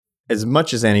as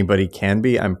much as anybody can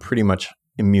be, I'm pretty much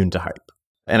immune to hype.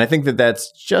 And I think that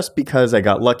that's just because I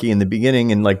got lucky in the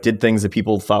beginning and like did things that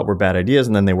people thought were bad ideas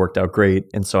and then they worked out great.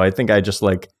 And so I think I just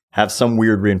like have some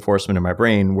weird reinforcement in my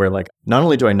brain where like not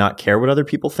only do I not care what other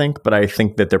people think, but I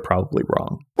think that they're probably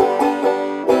wrong.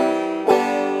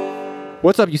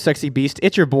 What's up, you sexy beast?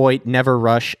 It's your boy, Never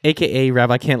Rush, a.k.a.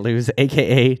 Rabbi Can't Lose,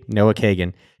 a.k.a. Noah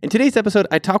Kagan. In today's episode,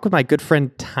 I talk with my good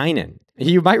friend Tynan.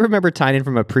 You might remember Tynan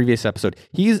from a previous episode.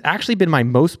 He's actually been my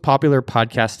most popular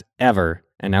podcast ever,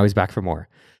 and now he's back for more.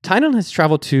 Tynan has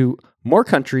traveled to more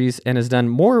countries and has done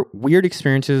more weird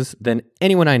experiences than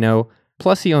anyone I know.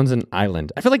 Plus, he owns an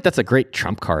island. I feel like that's a great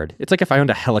trump card. It's like if I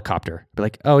owned a helicopter. I'd be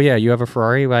like, oh yeah, you have a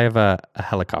Ferrari? Well, I have a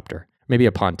helicopter. Maybe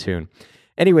a pontoon.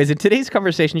 Anyways, in today's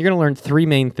conversation, you're going to learn three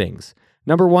main things.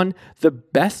 Number one, the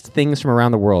best things from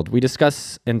around the world. We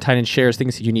discuss and Tynan shares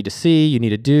things that you need to see, you need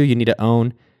to do, you need to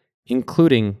own,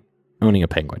 including owning a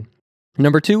penguin.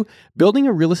 Number two, building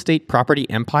a real estate property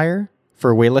empire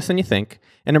for way less than you think.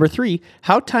 And number three,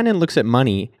 how Tynan looks at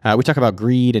money. We talk about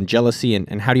greed and jealousy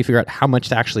and how do you figure out how much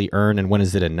to actually earn and when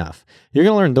is it enough. You're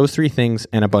going to learn those three things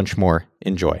and a bunch more.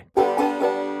 Enjoy.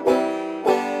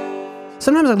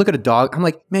 Sometimes I look at a dog, I'm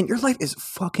like, man, your life is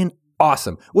fucking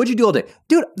awesome. What'd you do all day?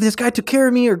 Dude, this guy took care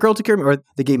of me or girl took care of me or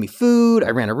they gave me food.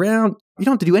 I ran around. You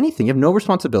don't have to do anything. You have no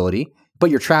responsibility, but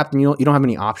you're trapped and you don't have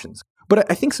any options. But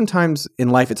I think sometimes in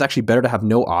life, it's actually better to have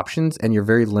no options and you're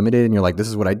very limited and you're like, this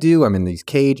is what I do. I'm in this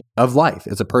cage of life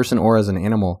as a person or as an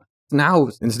animal. Now,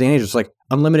 in this day and age, it's like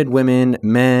unlimited women,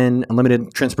 men,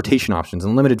 unlimited transportation options,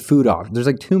 unlimited food options. There's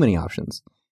like too many options.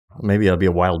 Maybe I'll be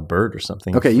a wild bird or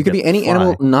something. Okay, you could be any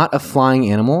animal, not a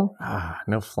flying animal.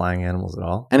 No flying animals at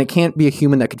all. And it can't be a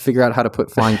human that could figure out how to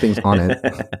put flying things on it.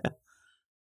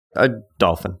 A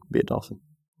dolphin. Be a dolphin.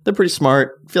 They're pretty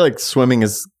smart. I feel like swimming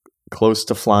is close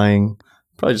to flying.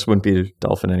 Probably just wouldn't be a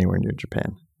dolphin anywhere near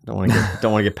Japan. Don't want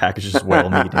to get packaged as whale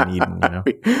meat and eaten, you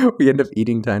know? We end up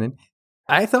eating Tynan.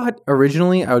 I thought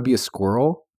originally I would be a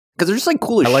squirrel. Because they're just like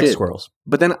cool as shit. I like squirrels.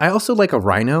 But then I also like a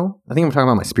rhino. I think I'm talking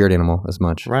about my spirit animal as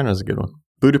much. Rhino's a good one.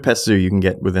 Budapest Zoo, you can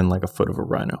get within like a foot of a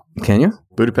rhino. Can you?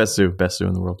 Budapest Zoo, best zoo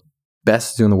in the world.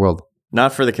 Best zoo in the world.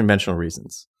 Not for the conventional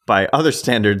reasons. By other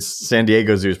standards, San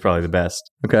Diego Zoo is probably the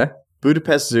best. Okay.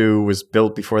 Budapest Zoo was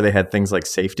built before they had things like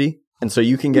safety. And so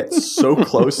you can get so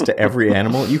close to every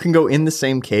animal. You can go in the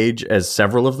same cage as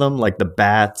several of them, like the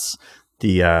bats,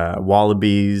 the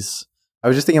wallabies. I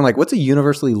was just thinking, like, what's a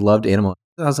universally loved animal?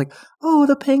 I was like, oh,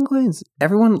 the penguins.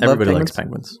 Everybody likes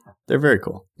penguins. They're very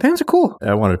cool. Penguins are cool.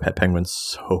 I wanted a pet penguin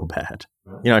so bad.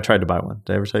 You know, I tried to buy one.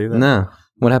 Did I ever tell you that? No.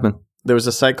 What happened? There was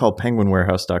a site called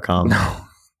penguinwarehouse.com.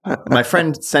 No. My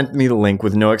friend sent me the link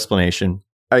with no explanation.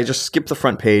 I just skipped the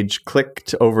front page,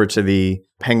 clicked over to the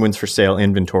penguins for sale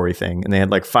inventory thing, and they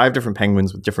had like 5 different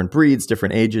penguins with different breeds,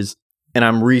 different ages, and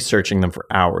I'm researching them for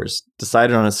hours.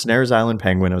 Decided on a Snares Island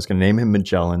penguin. I was going to name him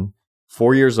Magellan,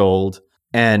 4 years old,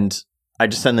 and I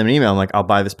just send them an email. I'm like, I'll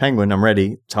buy this penguin. I'm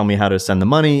ready. Tell me how to send the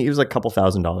money. It was like a couple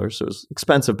 $1,000s. So it was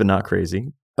expensive, but not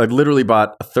crazy. I literally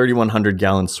bought a 3,100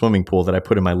 gallon swimming pool that I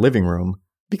put in my living room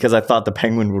because I thought the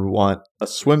penguin would want a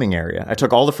swimming area. I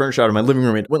took all the furniture out of my living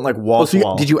room. It went like wall to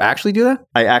wall. Did you actually do that?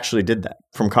 I actually did that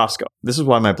from Costco. This is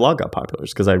why my blog got popular,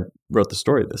 because I wrote the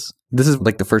story of this. This is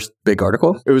like the first big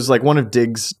article? It was like one of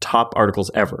Dig's top articles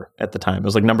ever at the time. It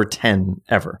was like number 10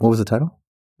 ever. What was the title?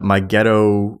 My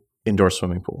ghetto indoor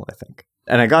swimming pool, I think.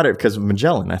 And I got it because of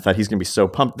Magellan. I thought he's going to be so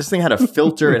pumped. This thing had a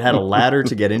filter. It had a ladder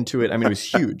to get into it. I mean, it was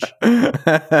huge.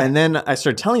 And then I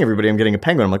started telling everybody I'm getting a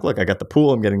penguin. I'm like, look, I got the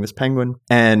pool. I'm getting this penguin.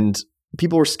 And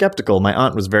people were skeptical. My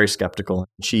aunt was very skeptical.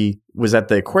 She was at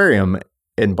the aquarium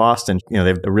in Boston. You know, they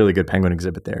have a really good penguin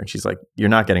exhibit there. And she's like, you're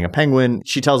not getting a penguin.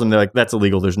 She tells them, they're like, that's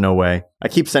illegal. There's no way. I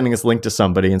keep sending this link to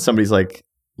somebody and somebody's like,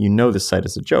 you know this site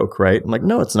is a joke, right? I'm like,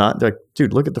 no, it's not. They're like,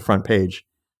 dude, look at the front page.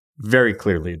 Very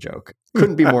clearly a joke.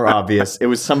 Couldn't be more obvious. It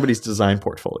was somebody's design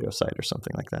portfolio site or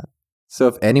something like that. So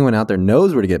if anyone out there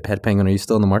knows where to get pet penguin, are you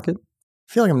still in the market?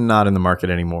 I feel like I'm not in the market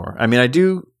anymore. I mean, I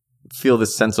do feel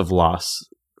this sense of loss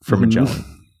for Magellan,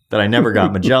 that I never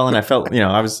got Magellan. I felt,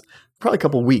 I was probably a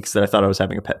couple weeks that I thought I was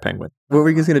having a pet penguin. What were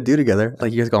you guys going to do together?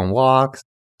 Like, you guys go on walks?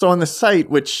 So on the site,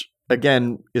 which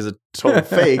again is a total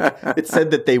fake, it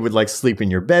said that they would like sleep in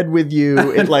your bed with you.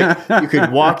 It like you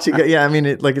could walk together. Yeah, I mean,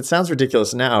 it sounds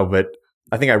ridiculous now, but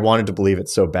I think I wanted to believe it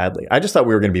so badly. I just thought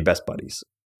we were going to be best buddies.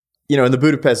 In the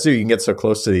Budapest Zoo, you can get so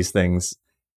close to these things.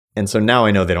 And so now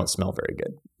I know they don't smell very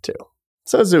good too.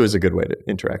 So a zoo is a good way to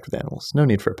interact with animals. No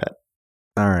need for a pet.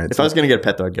 All right. If I was going to get a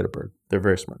pet, though, I'd get a bird. They're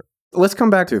very smart. Let's come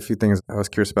back to a few things I was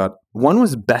curious about. One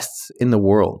was best in the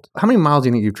world. How many miles do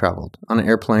you think you've traveled on an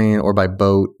airplane or by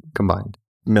boat combined?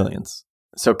 Millions.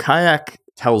 So kayak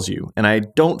tells you. And I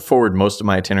don't forward most of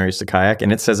my itineraries to Kayak,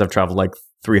 and it says I've traveled like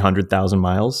 300,000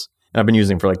 miles. And I've been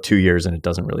using it for like 2 years, and it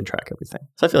doesn't really track everything.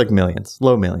 So I feel like millions,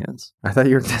 low millions. I thought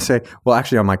you were going to say, well,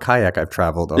 actually, on my Kayak, I've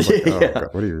traveled. I was like, oh, Yeah. God,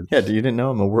 what are you? Yeah, you didn't know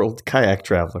I'm a world kayak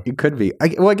traveler. You could be. I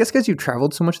guess because you've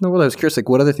traveled so much in the world, I was curious, like,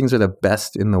 what other things are the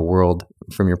best in the world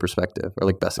from your perspective? Or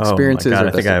like best experiences? Oh my God, or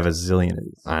I think best I have a zillion of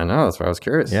these. I know, that's why I was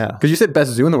curious. Yeah. Because you said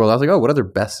best zoo in the world. I was like, oh, what other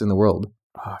bests in the world?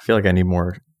 Oh, I feel like I need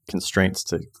more constraints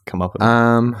to come up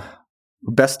with.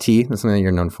 Best tea. That's something that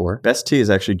you're known for. Best tea is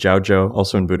actually Jiao Zhou,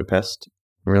 also in Budapest.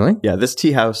 Really? Yeah, this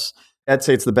tea house, I'd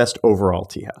say it's the best overall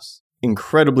tea house.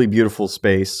 Incredibly beautiful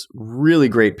space, really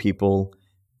great people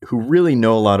who really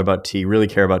know a lot about tea, really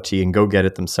care about tea, and go get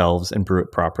it themselves and brew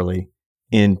it properly.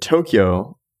 In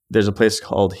Tokyo, there's a place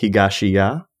called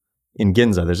Higashiya. In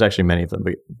Ginza, there's actually many of them,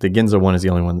 but the Ginza one is the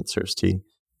only one that serves tea.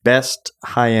 Best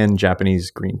high-end Japanese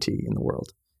green tea in the world.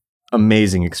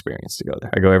 Amazing experience to go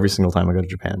there. I go every single time I go to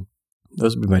Japan.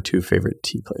 Those would be my two favorite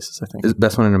tea places, I think. Is it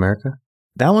best one in America?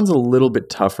 That one's a little bit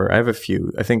tougher. I have a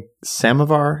few. I think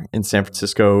Samovar in San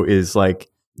Francisco is like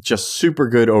just super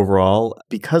good overall.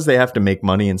 Because they have to make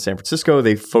money in San Francisco,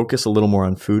 they focus a little more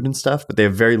on food and stuff, but they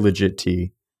have very legit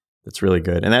tea that's really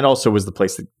good. And that also was the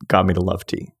place that got me to love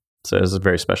tea. So it's a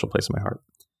very special place in my heart.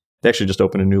 They actually just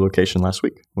opened a new location last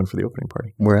week. Went for the opening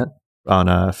party. Where at?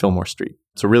 On Fillmore Street.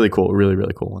 It's a really cool, really,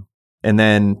 really cool one. And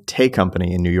then Tea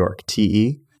Company in New York,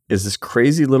 TE, is this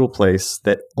crazy little place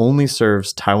that only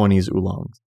serves Taiwanese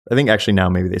oolongs. I think actually now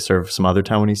maybe they serve some other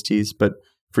Taiwanese teas, but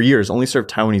for years only served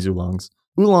Taiwanese oolongs.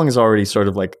 Oolong is already sort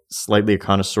of like slightly a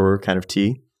connoisseur kind of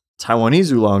tea.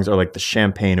 Taiwanese oolongs are like the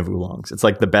champagne of oolongs. It's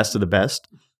like the best of the best.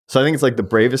 So I think it's like the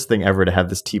bravest thing ever to have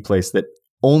this tea place that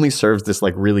only serves this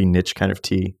like really niche kind of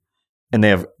tea. And they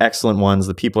have excellent ones.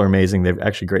 The people are amazing. They have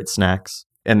actually great snacks.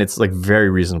 And it's like very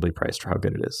reasonably priced for how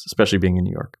good it is, especially being in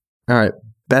New York. All right.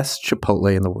 Best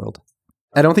Chipotle in the world.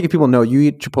 I don't think if people know, you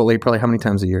eat Chipotle probably how many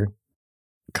times a year?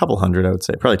 A couple hundred, I would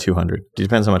say. Probably 200. It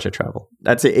depends how much I travel.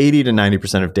 I'd say 80 to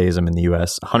 90% of days I'm in the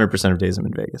US. 100% of days I'm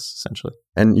in Vegas, essentially.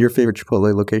 And your favorite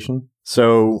Chipotle location?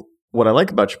 So what I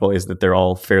like about Chipotle is that they're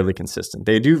all fairly consistent.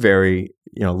 They do vary,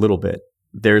 a little bit.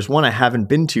 There's one I haven't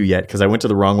been to yet because I went to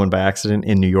the wrong one by accident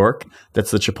in New York.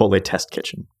 That's the Chipotle Test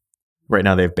Kitchen. Right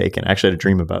now they have bacon. I actually had a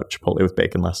dream about Chipotle with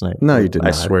bacon last night. No, you didn't.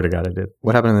 I swear to God I did.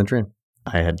 What happened in the dream?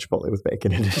 I had Chipotle with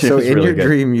bacon in it. So in really your good.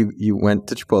 dream, you went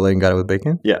to Chipotle and got it with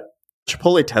bacon? Yeah.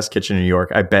 Chipotle Test Kitchen in New York,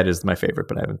 I bet is my favorite,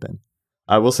 but I haven't been.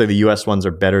 I will say the US ones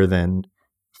are better than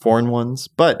foreign ones.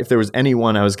 But if there was any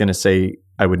one I was going to say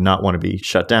I would not want to be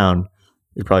shut down,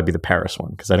 it'd probably be the Paris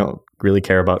one because I don't really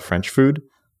care about French food.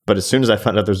 But as soon as I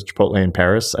found out there's a Chipotle in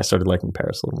Paris, I started liking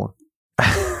Paris a little more.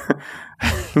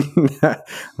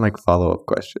 Like follow-up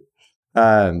question.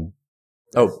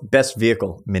 Best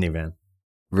vehicle, minivan.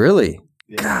 Really?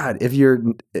 Yeah. God, if you're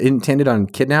intended on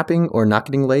kidnapping or not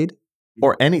getting laid?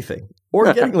 Or anything.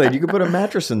 Or getting laid. You could put a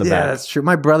mattress in the Yeah, back. that's true.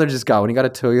 My brother just got one. He got a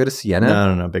Toyota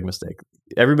Sienna. No. Big mistake.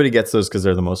 Everybody gets those because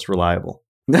they're the most reliable.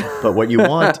 But what you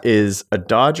want is a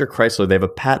Dodge or Chrysler. They have a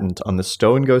patent on the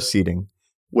stow and go seating,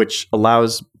 which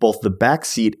allows both the back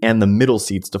seat and the middle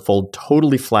seats to fold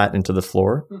totally flat into the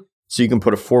floor. So you can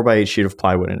put a 4x8 sheet of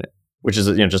plywood in it, which is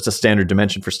just a standard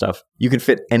dimension for stuff. You can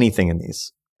fit anything in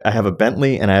these. I have a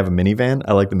Bentley and I have a minivan.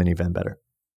 I like the minivan better.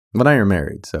 But now you're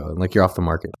married, so like you're off the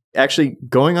market. Actually,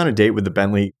 going on a date with the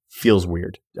Bentley feels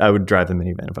weird. I would drive the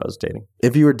minivan if I was dating.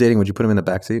 If you were dating, would you put him in the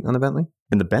back seat on the Bentley?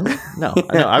 In the Bentley? No.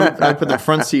 I would put the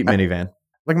front seat minivan.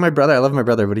 Like my brother, I love my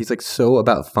brother, but he's like so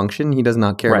about function. He does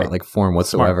not care about like form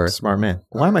whatsoever. Smart man.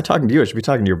 Why am I talking to you? I should be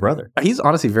talking to your brother. He's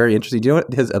honestly very interesting. Do you know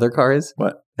what his other car is?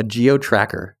 What? A Geo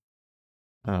Tracker.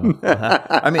 Oh.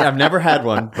 I mean, I've never had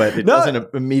one, but it doesn't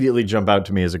immediately jump out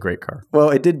to me as a great car. Well,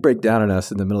 it did break down on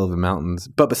us in the middle of the mountains.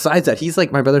 But besides that, he's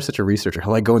like, my brother's such a researcher.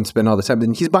 He'll like go and spend all the time.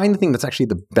 And he's buying the thing that's actually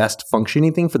the best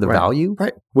functioning thing for the value.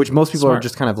 Right. Which most people are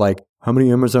just kind of like, how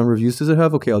many Amazon reviews does it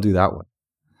have? Okay, I'll do that one.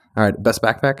 All right, best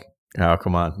backpack? Oh,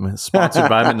 come on. Sponsored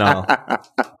by Manal.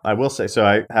 I will say, so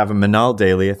I have a Manal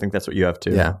Daily. I think that's what you have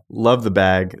too. Yeah. Love the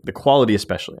bag, the quality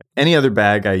especially. Any other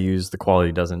bag I use, the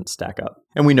quality doesn't stack up.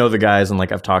 And we know the guys and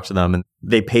like I've talked to them and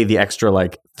they pay the extra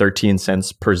like 13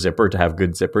 cents per zipper to have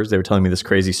good zippers. They were telling me this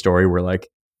crazy story where like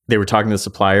they were talking to the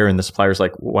supplier and the supplier's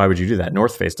like, why would you do that?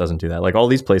 North Face doesn't do that. Like all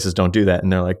these places don't do that.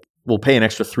 And they're like, we'll pay an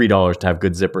extra $3 to have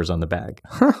good zippers on the bag.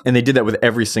 Huh. And they did that with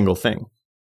every single thing.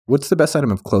 What's the best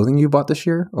item of clothing you bought this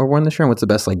year or worn this year? And what's the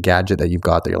best like gadget that you've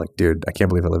got that you're like, dude, I can't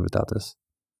believe I live without this?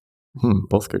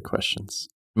 Both good questions.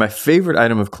 My favorite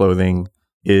item of clothing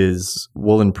is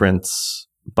Woolen Prince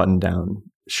button-down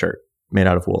shirt made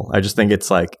out of wool. I just think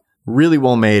it's like really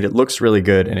well made. It looks really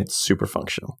good and it's super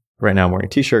functional. Right now I'm wearing a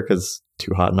t-shirt because it's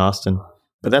too hot in Austin.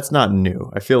 But that's not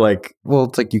new. I feel like Well,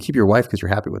 it's like you keep your wife because you're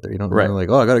happy with her. You don't Right. like,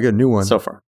 oh, I got to get a new one. so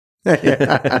far.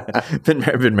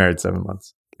 been married 7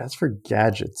 months. As for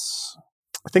gadgets,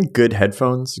 I think good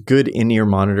headphones, good in-ear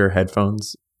monitor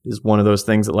headphones is one of those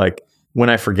things that like when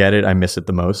I forget it, I miss it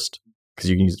the most because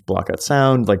you can use it to block out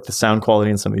sound. Like the sound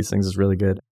quality in some of these things is really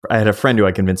good. I had a friend who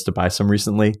I convinced to buy some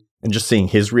recently, and just seeing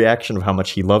his reaction of how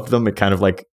much he loved them, it kind of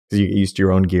like, because you get used to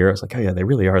your own gear, I was like, oh yeah, they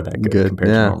really are that good compared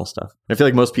to normal stuff. I feel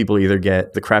like most people either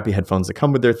get the crappy headphones that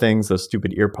come with their things, those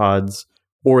stupid ear pods,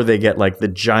 or they get like the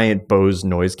giant Bose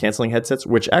noise canceling headsets,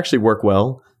 which actually work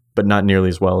well, but not nearly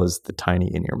as well as the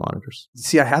tiny in-ear monitors.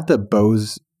 See, I have the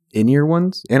Bose in-ear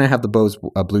ones, and I have the Bose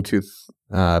Bluetooth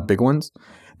big ones.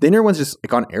 The in-ear ones just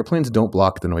like on airplanes don't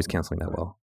block the noise canceling that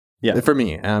well. Yeah. For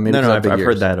me. Maybe No, I've big ears.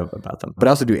 heard that about them. But I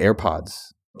also do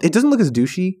AirPods. It doesn't look as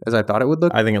douchey as I thought it would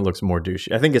look. I think it looks more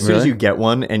douchey. I think as soon as you get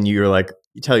one and you're like,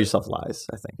 you tell yourself lies,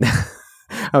 I think.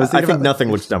 I think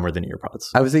nothing looks dumber than earpods.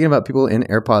 I was thinking about people in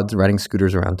AirPods riding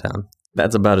scooters around town.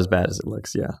 That's about as bad as it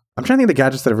looks, yeah. I'm trying to think of the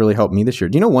gadgets that have really helped me this year.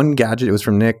 Do you know one gadget? It was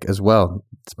from Nick as well.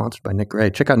 It's sponsored by Nick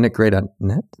Gray. Check out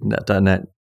nickgray.net. Net.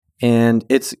 And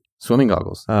it's swimming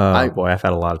goggles. Boy, I've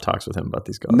had a lot of talks with him about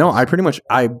these goggles. No,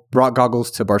 I brought goggles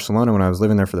to Barcelona when I was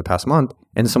living there for the past month,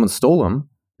 and someone stole them.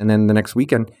 And then the next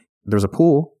weekend, there was a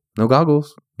pool, no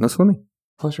goggles, no swimming.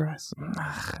 Close your eyes.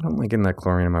 I don't like getting that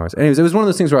chlorine in my eyes. Anyways, it was one of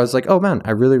those things where I was like, oh man,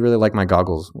 I really, really like my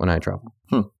goggles when I travel.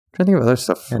 I'm trying to think of other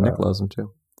stuff. Yeah, Nick loves them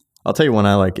too. I'll tell you one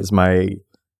I like is my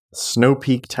Snow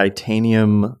Peak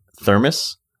titanium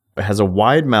thermos. It has a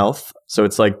wide mouth, so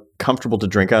it's like comfortable to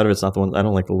drink out of. It's not the one, I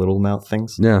don't like the little mouth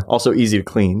things. Yeah. Also easy to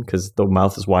clean because the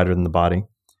mouth is wider than the body.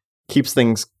 Keeps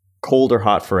things cold or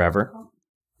hot forever.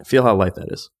 Feel how light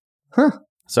that is. Huh.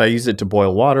 So I use it to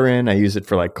boil water in. I use it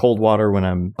for like cold water when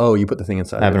I'm Oh, you put the thing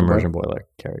inside. I have an immersion boiler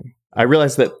carry. I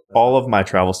realized that all of my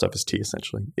travel stuff is tea,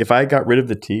 essentially. If I got rid of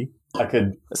the tea, I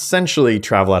could essentially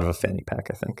travel out of a fanny pack,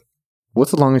 I think.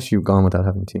 What's the longest you've gone without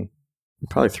having tea?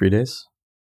 Probably 3 days.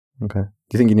 Okay. Do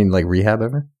you think you need like rehab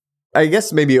ever? I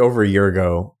guess maybe over a year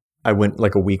ago, I went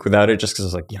like a week without it just because I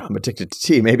was like, I'm addicted to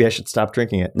tea. Maybe I should stop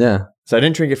drinking it. Yeah. So I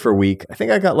didn't drink it for a week. I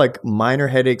think I got like minor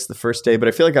headaches the first day, but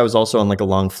I feel like I was also on like a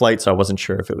long flight, so I wasn't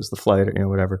sure if it was the flight or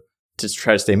whatever. To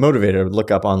try to stay motivated, I would look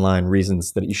up online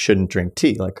reasons that you shouldn't drink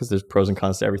tea, like because there's pros and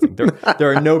cons to everything.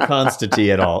 There are no cons to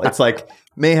tea at all. It's like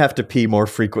may have to pee more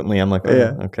frequently. I'm like,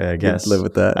 okay, I guess live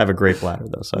with that. I have a great bladder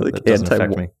though, so Like it doesn't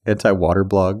affect me. Anti-water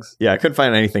blogs. Yeah, I couldn't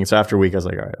find anything. So after a week, I was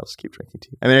like, all right, I'll just keep drinking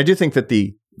tea. I mean, I do think that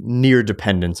the near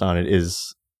dependence on it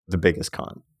is the biggest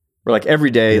con. Where like every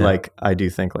day, like I do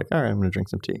think like, all right, I'm going to drink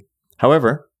some tea.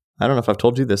 However, I don't know if I've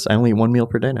told you this. I only eat 1 meal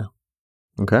per day now.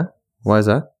 Okay. Why is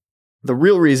that? The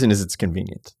real reason is it's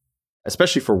convenient,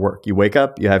 especially for work. You wake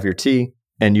up, you have your tea,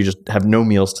 and you just have no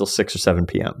meals till 6 or 7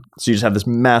 p.m. So you just have this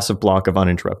massive block of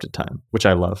uninterrupted time, which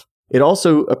I love. It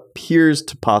also appears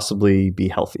to possibly be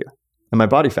healthier. And my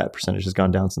body fat percentage has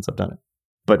gone down since I've done it.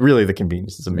 But really, the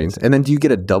convenience is amazing. And then do you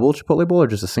get a double Chipotle bowl or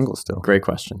just a single still? Great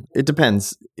question. It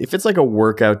depends. If it's like a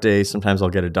workout day, sometimes I'll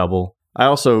get a double.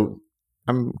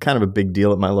 I'm kind of a big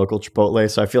deal at my local Chipotle,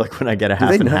 so I feel like when I get a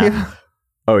half and half.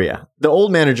 Oh, yeah. The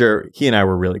old manager, he and I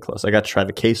were really close. I got to try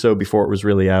the queso before it was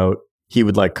really out. He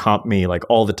would like comp me like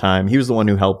all the time. He was the one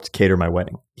who helped cater my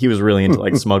wedding. He was really into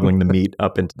like smuggling the meat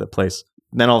up into the place.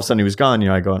 And then all of a sudden he was gone.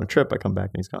 I go on a trip, I come back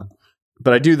and he's gone.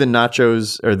 But I do the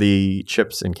nachos or the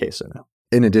chips and queso now.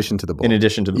 In addition to the bowl.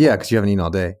 Yeah, because you haven't eaten all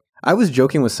day. I was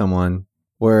joking with someone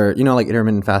where, like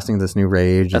intermittent fasting, this new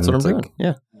rage. That's what I'm doing.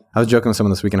 Yeah. I was joking with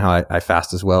someone this weekend how I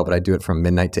fast as well, but I do it from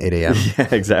midnight to 8 a.m. Yeah,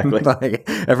 exactly. Like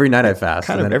every night I fast.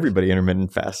 Kind of everybody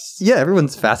intermittent fasts. Yeah,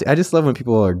 everyone's fasting. I just love when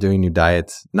people are doing new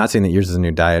diets. Not saying that yours is a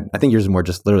new diet. I think yours is more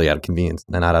just literally out of convenience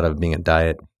and not out of being a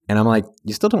diet. And I'm like,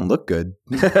 you still don't look good.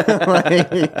 like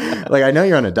I know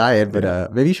you're on a diet,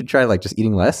 but maybe you should try like just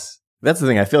eating less. That's the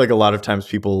thing. I feel like a lot of times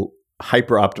people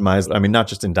hyper optimize. I mean, not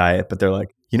just in diet, but they're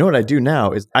like, you know what I do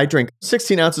now is I drink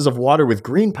 16 ounces of water with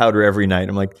green powder every night.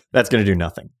 I'm like, that's going to do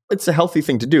nothing. It's a healthy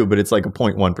thing to do, but it's like a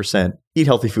 0.1%. Eat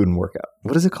healthy food and work out.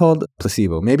 What is it called?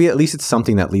 Placebo. Maybe at least it's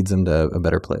something that leads them to a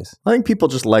better place. I think people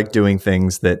just like doing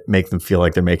things that make them feel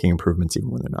like they're making improvements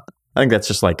even when they're not. I think that's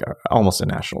just like almost a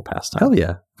national pastime. Hell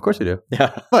yeah. Of course you do.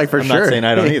 Yeah. Like for sure. I'm not saying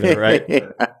I don't either, right?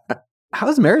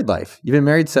 How's married life? You've been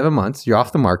married 7 months. You're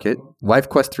off the market. Wife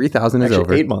Quest 3000 is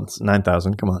over. 8 months,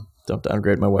 9,000. Come on. Don't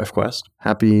downgrade my Wife Quest.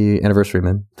 Happy anniversary,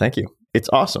 man. Thank you. It's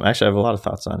awesome. Actually, I have a lot of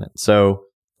thoughts on it. So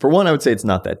for one, I would say it's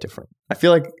not that different. I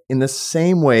feel like in the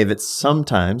same way that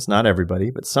sometimes, not everybody,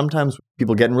 but sometimes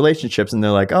people get in relationships and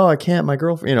they're like, oh, I can't, my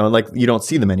girlfriend, like you don't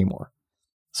see them anymore.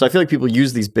 So I feel like people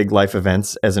use these big life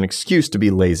events as an excuse to be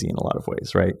lazy in a lot of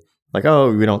ways, right? Like,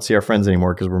 oh, we don't see our friends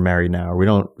anymore because we're married now, or we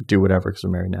don't do whatever because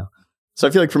we're married now. So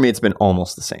I feel like for me, it's been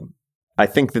almost the same. I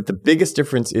think that the biggest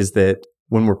difference is that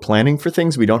when we're planning for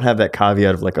things, we don't have that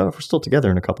caveat of like, oh, if we're still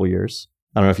together in a couple of years.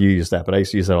 I don't know if you use that, but I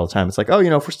used to use that all the time. It's like, oh,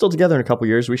 if we're still together in a couple of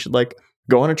years, we should like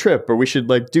go on a trip, or we should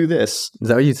like do this. Is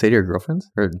that what you'd say to your girlfriends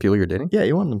or people you're dating? Yeah,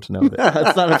 you want them to know that.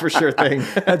 That's not a for sure thing.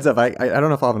 Heads up. I don't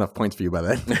know if I'll have enough points for you by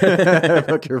then.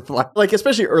 Like,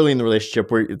 especially early in the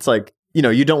relationship where it's like,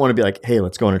 you don't want to be like, hey,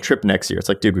 let's go on a trip next year. It's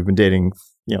like, dude, we've been dating,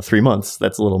 3 months.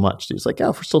 That's a little much. It's like,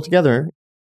 yeah, if we're still together.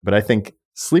 But I think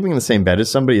sleeping in the same bed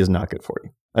as somebody is not good for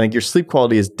you. I think your sleep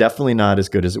quality is definitely not as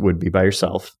good as it would be by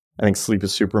yourself. I think sleep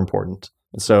is super important.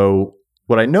 And so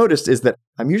what I noticed is that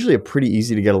I'm usually a pretty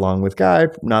easy to get along with guy,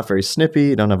 not very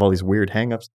snippy, don't have all these weird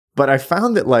hangups. But I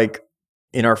found that like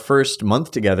in our first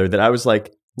month together that I was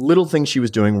like, little things she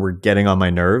was doing were getting on my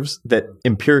nerves that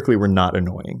empirically were not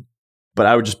annoying. But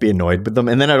I would just be annoyed with them.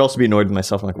 And then I'd also be annoyed with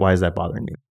myself. I'm like, why is that bothering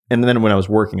me? And then when I was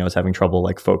working, I was having trouble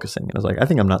like focusing. And I was like, I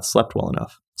think I'm not slept well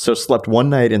enough. So slept one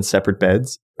night in separate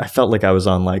beds. I felt like I was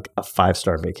on like a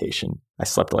 5-star vacation. I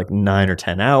slept like 9 or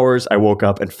 10 hours. I woke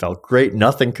up and felt great.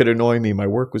 Nothing could annoy me. My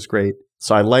work was great.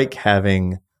 So I like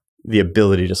having the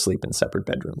ability to sleep in separate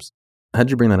bedrooms. How'd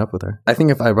you bring that up with her? I think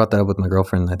if I brought that up with my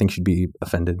girlfriend, I think she'd be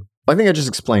offended. I think I just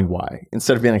explained why.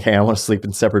 Instead of being like, hey, I want to sleep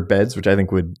in separate beds, which I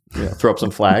think would throw up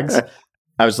some flags.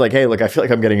 I was like, hey, look, I feel like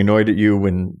I'm getting annoyed at you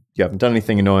when you haven't done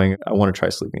anything annoying. I want to try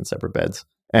sleeping in separate beds.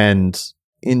 And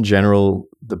in general,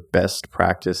 the best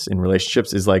practice in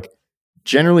relationships is like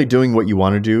generally doing what you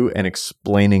want to do and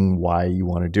explaining why you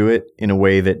want to do it in a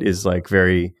way that is like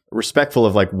very respectful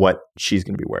of like what she's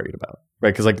going to be worried about.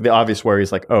 Right? Because like the obvious worry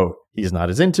is like, oh, he's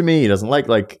not as into me. He doesn't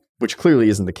like, which clearly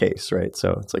isn't the case. Right?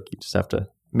 So it's like you just have to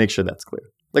make sure that's clear.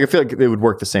 Like, I feel like it would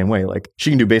work the same way. Like, she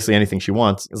can do basically anything she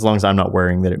wants as long as I'm not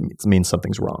worrying that it means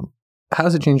something's wrong. How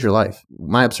does it change your life?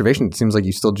 My observation, it seems like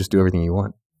you still just do everything you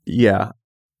want. Yeah.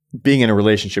 Being in a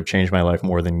relationship changed my life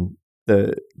more than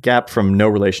the gap from no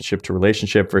relationship to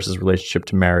relationship versus relationship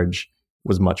to marriage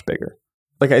was much bigger.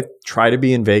 Like, I try to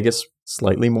be in Vegas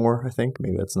slightly more, I think.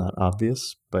 Maybe that's not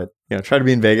obvious, but, try to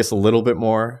be in Vegas a little bit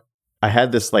more. I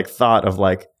had this like thought of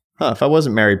like, if I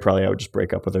wasn't married, probably I would just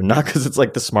break up with her. Not because it's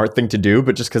like the smart thing to do,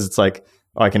 but just because it's like,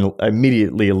 oh, I can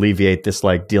immediately alleviate this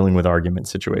like dealing with argument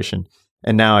situation.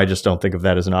 And now I just don't think of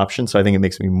that as an option. So I think it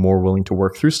makes me more willing to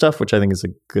work through stuff, which I think is a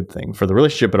good thing for the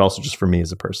relationship, but also just for me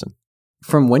as a person.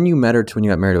 From when you met her to when you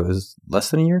got married, it was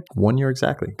less than a year? 1 year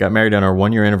exactly. Got married on our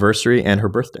 1-year anniversary and her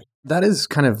birthday. That is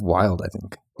kind of wild, I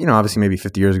think. Obviously maybe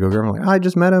 50 years ago, I'm like, I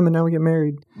just met him and now we get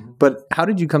married. But how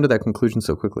did you come to that conclusion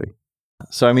so quickly?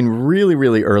 So, I mean, really,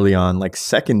 really early on, like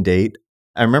second date,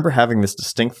 I remember having this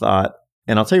distinct thought,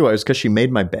 and I'll tell you why, it was because she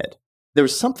made my bed. There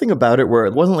was something about it where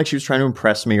it wasn't like she was trying to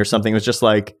impress me or something. It was just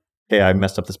like, hey, I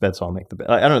messed up this bed, so I'll make the bed.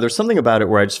 I don't know. There's something about it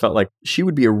where I just felt like she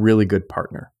would be a really good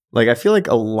partner. Like, I feel like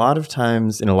a lot of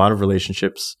times in a lot of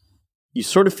relationships, you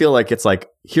sort of feel like it's like,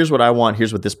 here's what I want,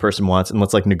 here's what this person wants, and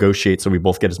let's like negotiate so we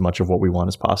both get as much of what we want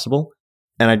as possible.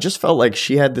 And I just felt like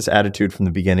she had this attitude from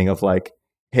the beginning of like,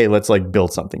 hey, let's like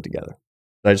build something together.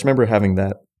 I just remember having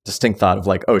that distinct thought of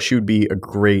like, oh, she would be a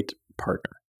great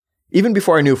partner. Even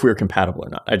before I knew if we were compatible or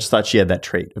not. I just thought she had that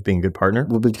trait of being a good partner.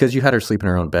 Well, because you had her sleep in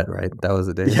her own bed, right? That was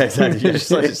the day. Yeah, exactly. She just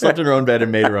slept in her own bed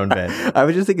and made her own bed. I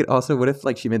was just thinking also, what if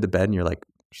like she made the bed and you're like,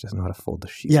 she doesn't know how to fold the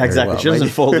sheets. Yeah, exactly. Well. She doesn't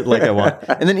fold it like I want.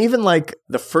 And then even like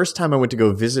the first time I went to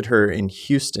go visit her in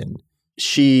Houston,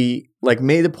 she like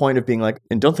made a point of being like,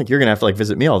 and don't think you're going to have to like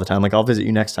visit me all the time. Like I'll visit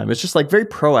you next time. It's just like very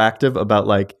proactive about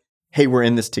like, hey, we're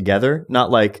in this together.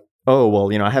 Not like, oh,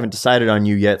 well, I haven't decided on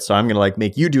you yet, so I'm going to like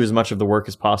make you do as much of the work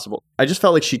as possible. I just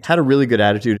felt like she had a really good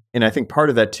attitude. And I think part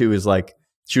of that too is like,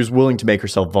 she was willing to make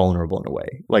herself vulnerable in a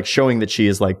way, like showing that she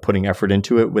is like putting effort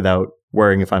into it without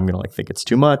worrying if I'm going to like think it's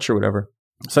too much or whatever.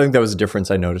 So I think that was a difference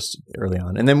I noticed early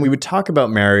on. And then we would talk about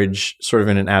marriage sort of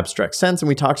in an abstract sense. And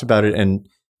we talked about it. And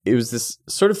it was this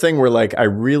sort of thing where like I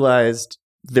realized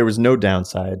there was no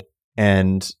downside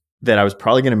and that I was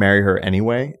probably going to marry her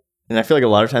anyway. And I feel like a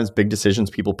lot of times big decisions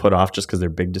people put off just because they're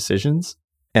big decisions.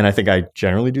 And I think I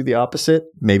generally do the opposite,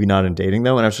 maybe not in dating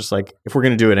though. And I was just like, if we're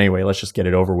going to do it anyway, let's just get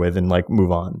it over with and like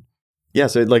move on. Yeah.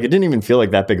 So like, it didn't even feel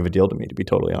like that big of a deal to me, to be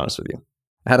totally honest with you.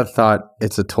 I had a thought.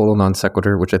 It's a total non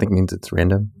sequitur, which I think means it's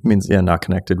random. It means, yeah, not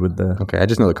connected with the... Okay, I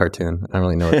just know the cartoon. I don't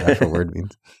really know what the actual word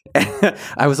means.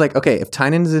 I was like, okay, if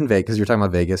Tynan is in Vegas, because you're talking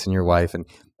about Vegas and your wife,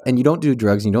 and you don't do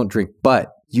drugs and you don't drink,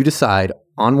 but you decide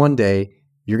on one day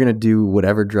you're going to do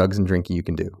whatever drugs and drinking you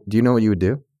can do. Do you know what you would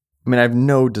do? I mean, I have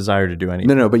no desire to do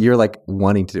anything. No, but you're like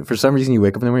wanting to do. For some reason, you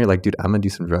wake up in the morning, you're like, dude, I'm going to do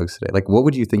some drugs today. Like, what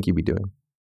would you think you'd be doing?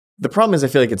 The problem is I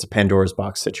feel like it's a Pandora's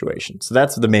box situation. So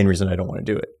that's the main reason I don't want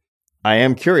to do it. I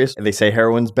am curious. They say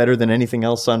heroin's better than anything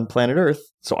else on planet Earth.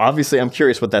 So obviously I'm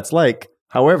curious what that's like.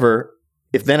 However,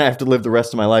 if then I have to live the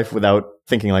rest of my life without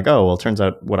thinking like, oh, well, it turns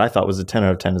out what I thought was a 10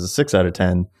 out of 10 is a 6 out of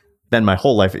 10, then my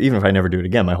whole life, even if I never do it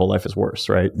again, my whole life is worse,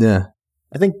 right? Yeah.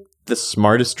 I think the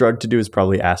smartest drug to do is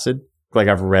probably acid. Like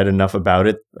I've read enough about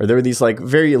it. Or there were these like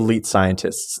very elite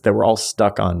scientists that were all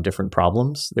stuck on different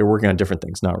problems. They were working on different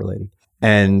things, not related.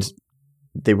 And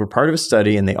they were part of a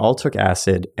study and they all took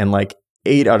acid and like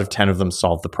 8 out of 10 of them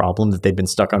solved the problem that they'd been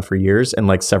stuck on for years. And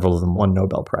like several of them won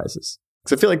Nobel Prizes.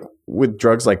 Because I feel like with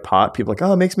drugs like pot, people are like,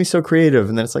 oh, it makes me so creative.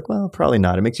 And then it's like, well, probably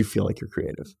not. It makes you feel like you're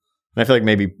creative. And I feel like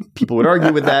maybe people would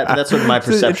argue with that. But that's sort of my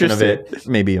perception of it.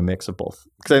 Maybe a mix of both.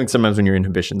 Because I think sometimes when your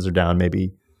inhibitions are down,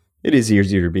 maybe it is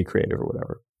easier to be creative or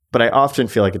whatever. But I often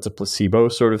feel like it's a placebo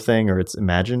sort of thing or it's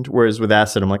imagined. Whereas with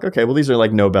acid, I'm like, okay, well, these are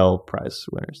like Nobel Prize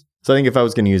winners. So I think if I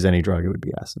was going to use any drug, it would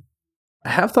be acid. I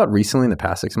have thought recently in the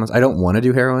past 6 months, I don't want to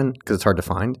do heroin because it's hard to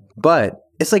find. But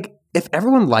it's like, if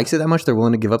everyone likes it that much, they're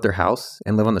willing to give up their house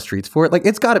and live on the streets for it. Like,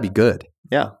 it's got to be good.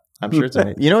 Yeah, I'm sure it's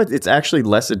amazing. You know, it's actually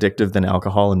less addictive than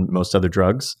alcohol and most other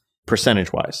drugs,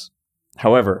 percentage-wise.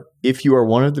 However, if you are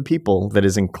one of the people that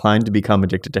is inclined to become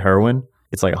addicted to heroin,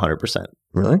 it's like 100%.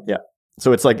 Really? Yeah.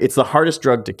 So it's like, it's the hardest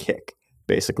drug to kick,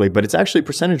 basically. But it's actually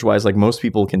percentage-wise, like most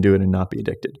people can do it and not be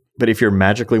addicted. But if you're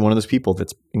magically one of those people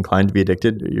that's inclined to be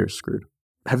addicted, you're screwed.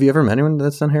 Have you ever met anyone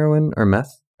that's done heroin or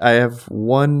meth? I have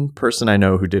one person I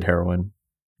know who did heroin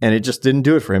and it just didn't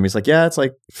do it for him. He's like, yeah, it's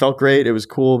like, felt great. It was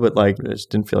cool, but like, I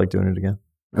just didn't feel like doing it again.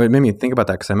 It made me think about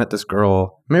that because I met this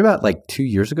girl maybe about like 2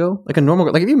 years ago, like a normal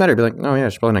girl. Like if you met her, you'd be like, oh yeah,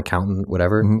 she's probably an accountant,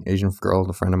 whatever, Asian girl,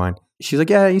 a friend of mine. She's like,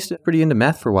 yeah, I used to be pretty into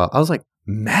meth for a while. I was like,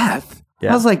 meth?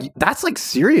 Yeah. I was like, that's like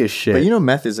serious shit. But you know,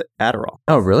 meth is Adderall.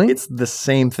 Oh, really? It's the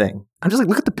same thing. I'm just like,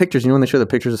 look at the pictures. You know when they show the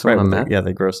pictures of someone on meth? Yeah,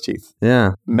 they gross teeth.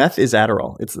 Yeah. Meth is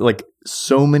Adderall. It's like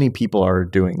so many people are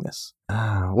doing this.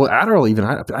 Well, Adderall even,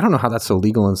 I don't know how that's so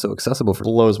legal and so accessible for...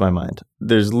 Blows my mind.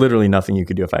 There's literally nothing you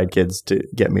could do if I had kids to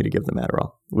get me to give them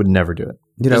Adderall. Would never do it.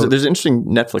 You know, there's an interesting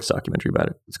Netflix documentary about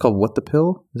it. It's called What the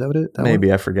Pill? Is that what it is? Maybe,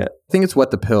 one? I forget. I think it's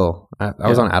What the Pill. I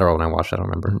was on Adderall when I watched it. I don't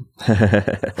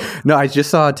remember. No, I just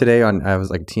saw it today I was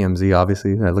like TMZ,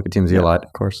 obviously. I look at TMZ a lot.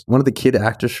 Of course. One of the kid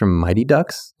actors from Mighty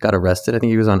Ducks got arrested. I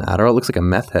think he was on Adderall. It looks like a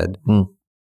meth head. Kind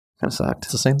of sucked.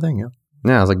 It's the same thing, yeah.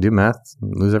 Yeah, I was like, do meth,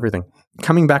 lose everything.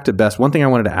 Coming back to Best, one thing I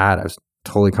wanted to add, I was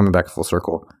totally coming back full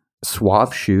circle.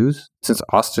 Suave shoes, since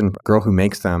Austin, girl who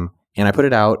makes them, and I put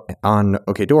it out on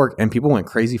OkDork, and people went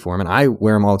crazy for them, and I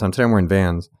wear them all the time. Today I'm wearing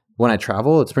Vans. When I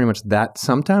travel, it's pretty much that.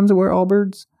 Sometimes I wear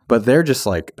Allbirds, but they're just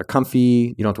like, they're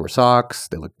comfy, you don't have to wear socks,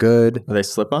 they look good. Are they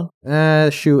slip-on?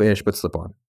 Shoe-ish, but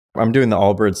slip-on. I'm doing the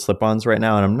Allbirds slip-ons right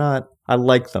now, and I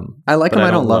like them. I like them.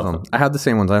 I don't love them. I have the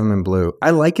same ones. I have them in blue. I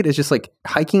like it. It's just like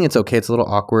hiking. It's okay. It's a little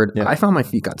awkward. Yeah. I found my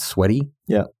feet got sweaty.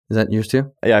 Yeah. Is that yours too?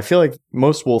 Yeah. I feel like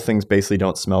most wool things basically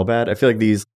don't smell bad. I feel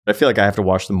like I have to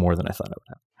wash them more than I thought I would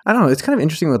have. I don't know. It's kind of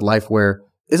interesting with life where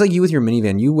it's like you with your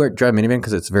minivan. You drive minivan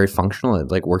because it's very functional.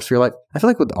 It like works for your life. I feel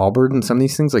like with Allbirds and some of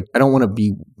these things, like I don't want to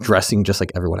be dressing just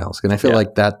like everyone else. And I feel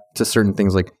like that to certain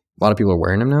things, like a lot of people are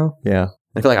wearing them now. Yeah.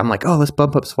 I feel like I'm like, oh, let's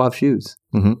bump up Suave shoes.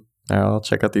 Mm-hmm. I'll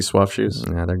check out these Suave shoes.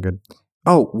 Yeah, they're good.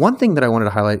 Oh, one thing that I wanted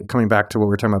to highlight, coming back to what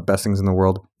we're talking about, best things in the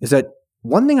world, is that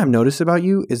one thing I've noticed about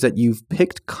you is that you've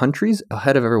picked countries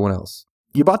ahead of everyone else.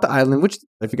 You bought the island, which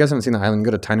if you guys haven't seen the island,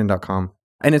 go to Tynan.com.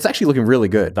 And it's actually looking really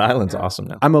good. The island's awesome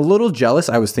now. I'm a little jealous.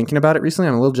 I was thinking about it recently.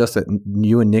 I'm a little jealous that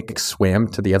you and Nick swam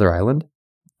to the other island.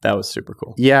 That was super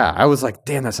cool. Yeah, I was like,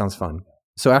 damn, that sounds fun.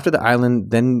 So after the island,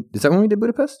 then, is that when we did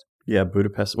Budapest? Yeah,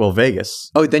 Budapest. Well,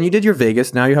 Vegas. Oh, then you did your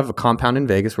Vegas. Now you have a compound in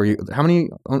Vegas where how many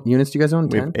units do you guys own?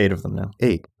 10? We have 8 of them now.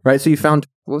 8. Right. So you found,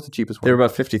 what was the cheapest one? They were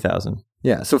about $50,000.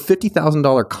 Yeah. So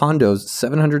 $50,000 condos,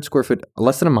 700 square foot,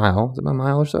 less than a mile. Is it about a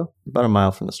mile or so? About a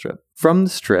mile from the Strip. From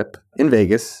the Strip in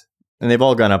Vegas. And they've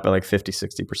all gone up by like 50,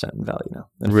 60% in value now.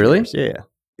 Really? Yeah.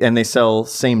 And they sell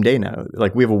same day now.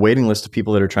 Like we have a waiting list of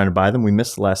people that are trying to buy them. We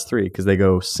missed the last 3 because they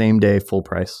go same day, full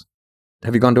price.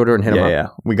 Have you gone door to door and hit them up? Yeah,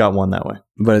 we got one that way.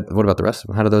 But what about the rest of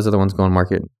them? How do those other ones go on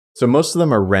market? So most of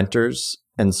them are renters.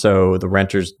 And so the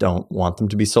renters don't want them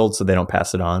to be sold, so they don't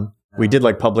pass it on. We did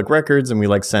like public records and we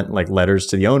like sent like letters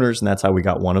to the owners, and that's how we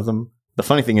got one of them. The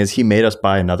funny thing is he made us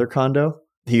buy another condo.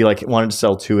 He like wanted to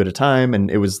sell 2 at a time, and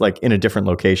it was like in a different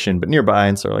location, but nearby.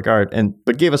 And so we're like, all right,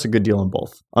 but gave us a good deal on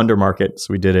both. Under market,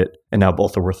 so we did it. And now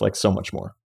both are worth like so much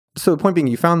more. So the point being,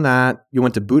 you found that, you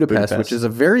went to Budapest, which is a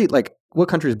very like, what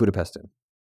country is Budapest in?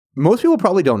 Most people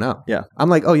probably don't know. Yeah. I'm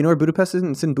like, oh, you know where Budapest is?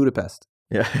 It's in Budapest.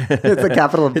 Yeah. It's the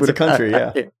capital of Budapest. It's a country,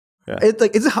 yeah. It's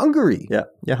like, it's Hungary. Yeah.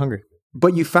 Yeah, Hungary.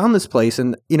 But you found this place,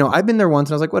 and I've been there once,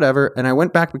 and I was like, whatever. And I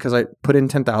went back because I put in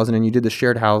 10,000, and you did the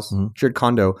shared house, shared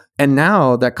condo, and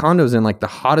now that condo's in like the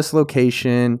hottest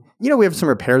location. We have some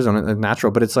repairs on it, that's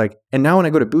natural, but it's like, and now when I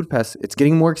go to Budapest, it's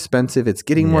getting more expensive, it's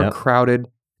getting more crowded.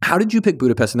 How did you pick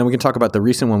Budapest? And then we can talk about the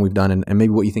recent one we've done, and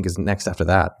maybe what you think is next after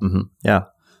that. Yeah.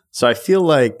 So I feel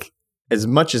like as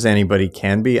much as anybody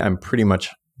can be, I'm pretty much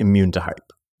immune to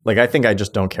hype. Like, I think I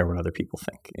just don't care what other people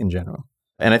think in general.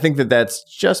 And I think that that's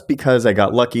just because I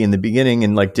got lucky in the beginning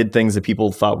and like did things that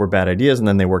people thought were bad ideas and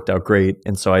then they worked out great.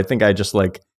 And so I think I just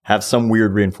like have some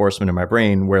weird reinforcement in my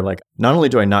brain where like, not only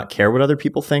do I not care what other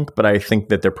people think, but I think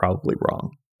that they're probably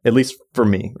wrong, at least for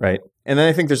me. Right. And then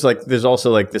I think there's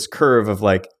also like this curve of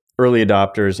like early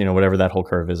adopters, whatever that whole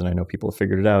curve is. And I know people have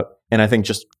figured it out. And I think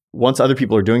just once other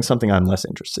people are doing something, I'm less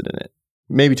interested in it,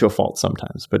 maybe to a fault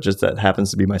sometimes, but just that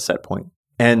happens to be my set point.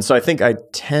 And so I think I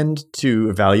tend to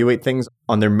evaluate things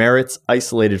on their merits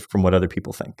isolated from what other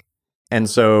people think. And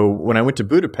so when I went to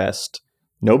Budapest,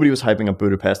 nobody was hyping up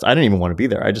Budapest. I didn't even want to be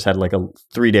there. I just had like a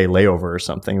 3-day layover or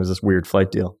something. It was this weird flight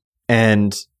deal.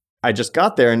 And I just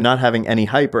got there and not having any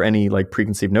hype or any like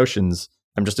preconceived notions.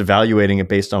 I'm just evaluating it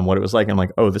based on what it was like. I'm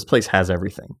like, oh, this place has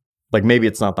everything. Like maybe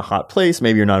it's not the hot place.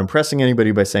 Maybe you're not impressing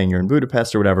anybody by saying you're in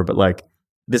Budapest or whatever. But like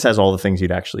this has all the things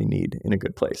you'd actually need in a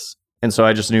good place. And so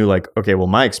I just knew like, okay, well,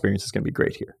 my experience is going to be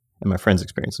great here. And my friend's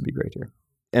experience will be great here.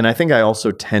 And I think I also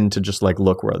tend to just like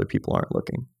look where other people aren't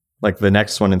looking. Like the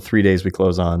next one in 3 days we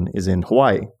close on is in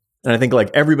Hawaii. And I think like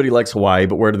everybody likes Hawaii,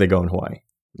 but where do they go in Hawaii?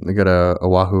 They go to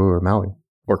Oahu or Maui.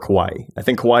 Or Kauai. I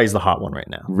think Kauai is the hot one right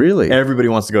now. Really? Everybody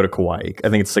wants to go to Kauai. I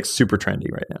think it's like super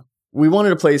trendy right now. We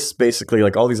wanted a place basically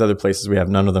like all these other places we have,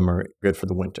 none of them are good for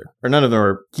the winter. Or none of them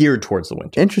are geared towards the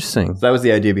winter. Interesting. So that was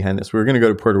the idea behind this. We were going to go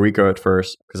to Puerto Rico at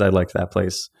first because I liked that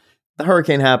place. The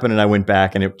hurricane happened and I went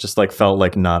back and it just like felt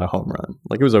like not a home run.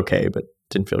 Like it was okay, but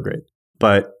didn't feel great.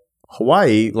 But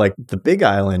Hawaii, like the big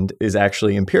island, is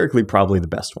actually empirically probably the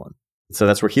best one. So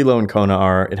that's where Hilo and Kona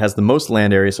are. It has the most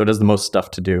land area, so it has the most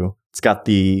stuff to do. It's got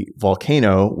the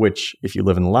volcano, which if you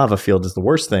live in the lava field is the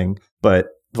worst thing, but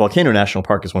Volcano National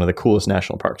Park is one of the coolest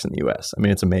national parks in the US. I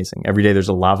mean, it's amazing. Every day there's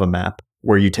a lava map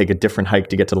where you take a different hike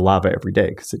to get to the lava every day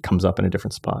because it comes up in a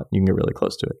different spot. You can get really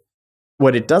close to it.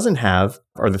 What it doesn't have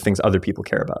are the things other people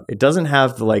care about. It doesn't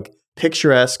have the like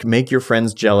picturesque, make your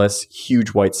friends jealous, huge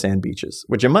white sand beaches,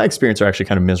 which in my experience are actually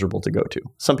kind of miserable to go to.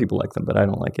 Some people like them, but I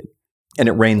don't like it. And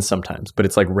it rains sometimes, but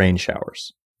it's like rain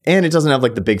showers. And it doesn't have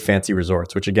like the big fancy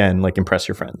resorts, which again, like impress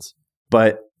your friends.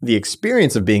 But the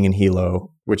experience of being in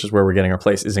Hilo, which is where we're getting our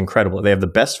place, is incredible. They have the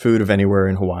best food of anywhere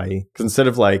in Hawaii. Because instead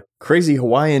of like crazy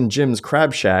Hawaiian Jim's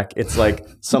Crab Shack, it's like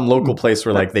some local place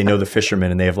where like they know the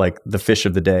fishermen and they have like the fish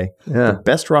of the day. Yeah. The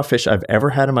best raw fish I've ever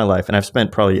had in my life, and I've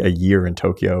spent probably a year in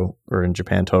Tokyo or in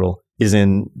Japan total, is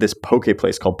in this poke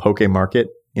place called Poke Market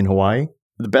in Hawaii.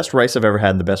 The best rice I've ever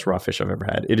had and the best raw fish I've ever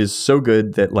had. It is so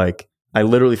good that like I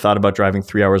literally thought about driving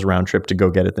 3 hours round trip to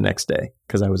go get it the next day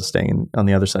because I was staying on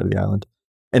the other side of the island.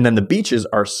 And then the beaches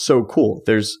are so cool.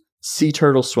 There's sea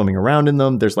turtles swimming around in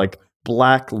them. There's like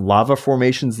black lava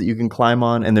formations that you can climb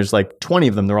on. And there's like 20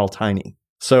 of them. They're all tiny.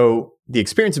 So the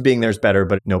experience of being there is better,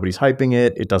 but nobody's hyping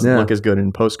it. It doesn't look as good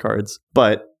in postcards.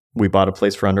 But we bought a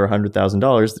place for under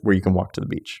 $100,000 where you can walk to the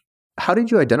beach. How did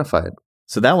you identify it?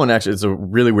 So that one actually is a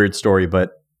really weird story.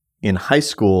 But in high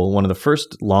school, one of the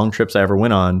first long trips I ever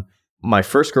went on, my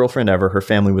first girlfriend ever, her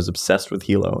family was obsessed with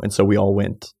Hilo. And so we all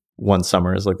went one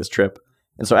summer as like this trip.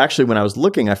 And so actually when I was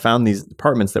looking, I found these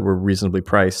apartments that were reasonably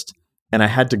priced. And I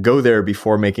had to go there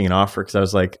before making an offer because I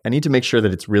was like, I need to make sure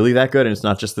that it's really that good. And it's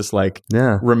not just this like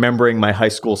remembering my high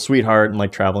school sweetheart and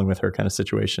like traveling with her kind of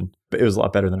situation. But it was a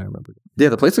lot better than I remembered. Yeah,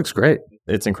 the place looks great.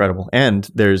 It's incredible. And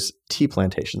there's tea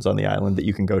plantations on the island that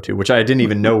you can go to, which I didn't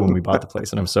even know when we bought the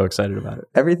place. And I'm so excited about it.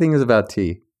 Everything is about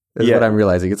tea. Is what I'm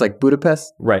realizing. It's like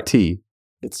Budapest, tea.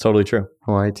 It's totally true.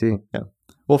 Hawaii tea. Yeah.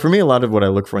 Well, for me, a lot of what I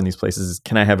look for in these places is,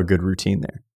 can I have a good routine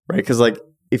there? Right? Because like,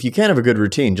 if you can't have a good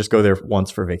routine, just go there once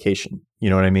for vacation. You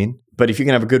know what I mean? But if you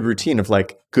can have a good routine of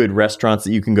like good restaurants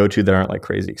that you can go to that aren't like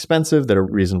crazy expensive, that are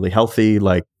reasonably healthy,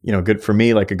 like, you know, good for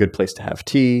me, like a good place to have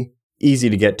tea, easy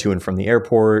to get to and from the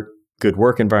airport, good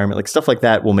work environment, like stuff like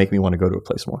that will make me want to go to a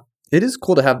place more. It is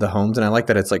cool to have the homes, and I like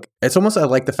that it's like, it's almost, I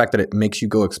like the fact that it makes you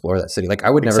go explore that city. Like I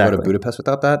would never go to Budapest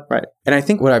without that. Right. And I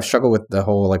think what I've struggled with the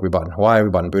whole, like we bought in Hawaii, we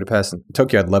bought in Budapest, and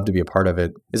Tokyo, I'd love to be a part of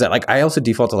it, is that like, I also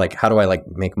default to like, how do I like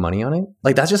make money on it?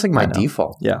 Like that's just like my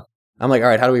default. Yeah. I'm like, all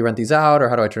right, how do we rent these out? Or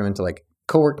how do I turn them into like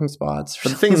co-working spots? But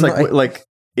the thing is like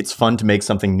it's fun to make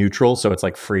something neutral. So it's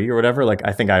like free or whatever. Like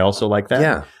I think I also like that.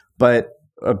 Yeah. But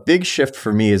a big shift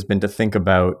for me has been to think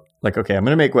about like, okay, I'm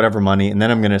going to make whatever money and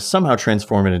then I'm going to somehow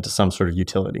transform it into some sort of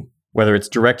utility. Whether it's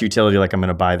direct utility, like I'm going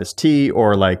to buy this tea,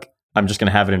 or like I'm just going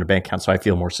to have it in a bank account so I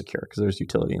feel more secure, because there's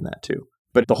utility in that too.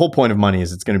 But the whole point of money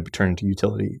is it's going to turn into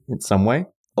utility in some way.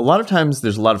 A lot of times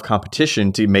there's a lot of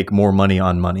competition to make more money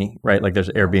on money, right? Like there's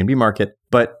an Airbnb market,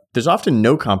 but there's often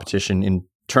no competition in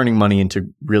turning money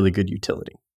into really good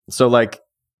utility. So like,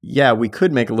 yeah, we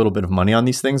could make a little bit of money on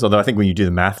these things, although I think when you do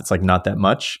the math, it's like not that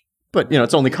much. But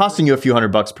it's only costing you a few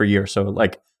 $100 per year. So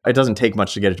like it doesn't take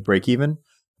much to get it to break even.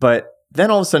 But then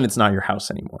all of a sudden it's not your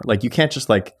house anymore. Like you can't just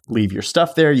like leave your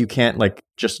stuff there. You can't like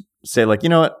just say like, you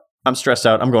know what? I'm stressed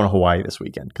out. I'm going to Hawaii this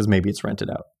weekend because maybe it's rented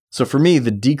out. So for me,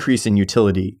 the decrease in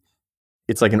utility,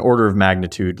 it's like an order of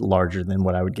magnitude larger than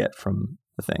what I would get from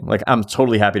the thing. Like I'm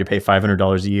totally happy to pay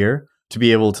 $500 a year to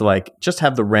be able to like just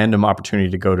have the random opportunity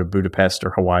to go to Budapest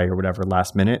or Hawaii or whatever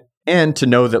last minute. And to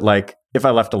know that like if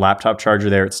I left a laptop charger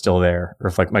there, it's still there. Or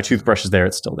if like my toothbrush is there,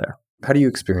 it's still there. How do you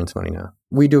experience money now?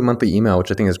 We do a monthly email,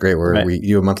 which I think is great, where we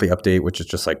do a monthly update, which is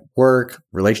just like work,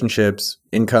 relationships,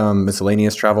 income,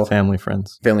 miscellaneous travel. Family,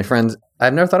 friends.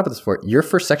 I've never thought about this before. Your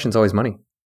first section is always money.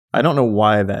 I don't know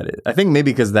why that is. I think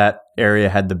maybe because that area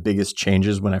had the biggest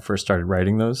changes when I first started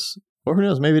writing those. Or who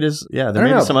knows? Maybe it is. Yeah, there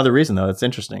may be some other reason though. That's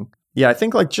interesting. Yeah, I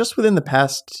think like just within the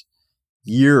past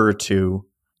year or two,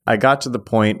 I got to the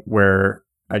point where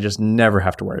I just never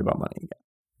have to worry about money again.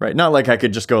 Right? Not like I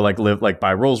could just go like live, like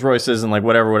buy Rolls Royces and like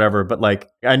whatever. But like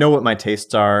I know what my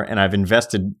tastes are, and I've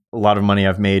invested a lot of money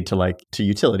I've made to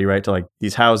utility, right? To like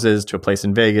these houses, to a place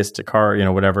in Vegas, to car,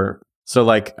 whatever. So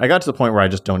like I got to the point where I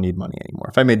just don't need money anymore.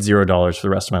 If I made $0 for the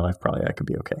rest of my life, probably I could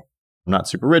be okay. I'm not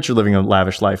super rich or living a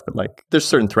lavish life, but like there's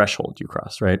certain thresholds you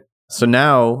cross, right? So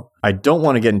now I don't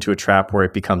want to get into a trap where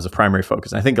it becomes a primary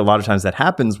focus. I think a lot of times that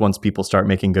happens once people start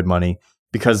making good money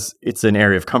because it's an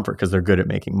area of comfort because they're good at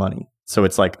making money. So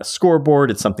it's like a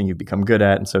scoreboard. It's something you've become good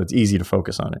at. And so it's easy to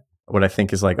focus on it. What I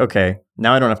think is like, okay,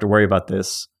 now I don't have to worry about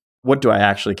this. What do I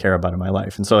actually care about in my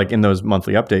life? And so like in those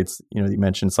monthly updates, you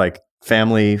mentioned it's like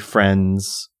family,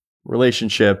 friends,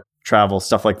 relationship, travel,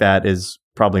 stuff like that is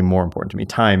probably more important to me.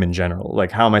 Time in general,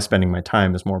 like how am I spending my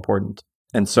time is more important.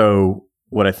 And so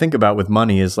what I think about with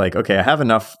money is like, okay, I have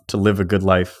enough to live a good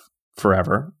life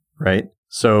forever, right?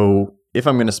 So if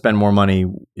I'm going to spend more money,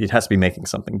 it has to be making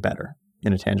something better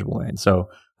in a tangible way. And so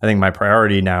I think my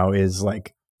priority now is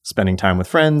like spending time with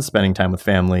friends, spending time with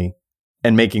family,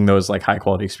 and making those like high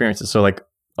quality experiences. So like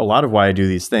a lot of why I do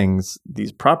these things,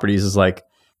 these properties is like,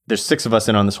 there's 6 of us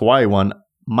in on this Hawaii one.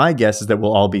 My guess is that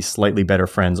we'll all be slightly better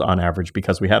friends on average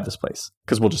because we have this place.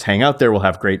 Because we'll just hang out there. We'll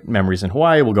have great memories in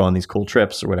Hawaii. We'll go on these cool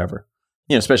trips or whatever.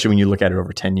 Especially when you look at it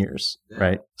over 10 years,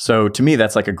 right? So to me,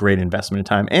 that's like a great investment in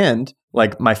time. And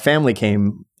like my family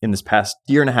came in this past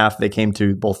year and a half, they came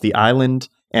to both the island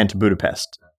and to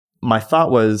Budapest. My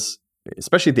thought was,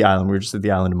 especially at the island, we were just at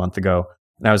the island a month ago,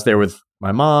 and I was there with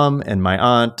my mom and my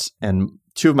aunt and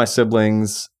 2 of my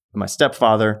siblings, my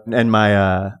stepfather and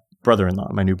my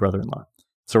brother-in-law, my new brother-in-law.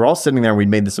 So we're all sitting there and we'd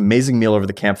made this amazing meal over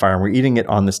the campfire and we're eating it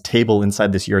on this table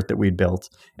inside this yurt that we'd built.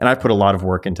 And I put a lot of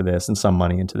work into this and some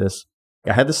money into this.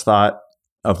 I had this thought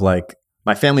of like,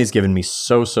 my family's given me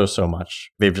so much.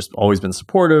 They've just always been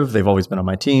supportive. They've always been on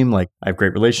my team. Like I have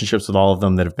great relationships with all of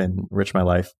them that have been enriched my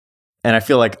life. And I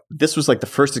feel like this was like the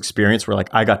first experience where like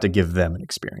I got to give them an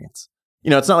experience.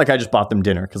 It's not like I just bought them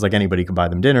dinner because like anybody could buy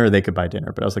them dinner, they could buy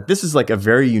dinner. But I was like, this is like a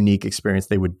very unique experience.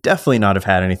 They would definitely not have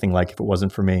had anything like if it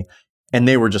wasn't for me. And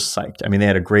they were just psyched. I mean, they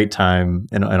had a great time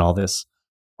and all this.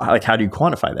 Like, how do you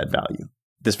quantify that value?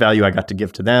 This value I got to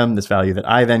give to them, this value that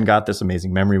I then got, this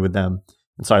amazing memory with them.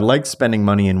 And so I like spending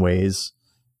money in ways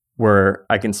where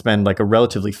I can spend like a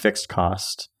relatively fixed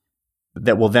cost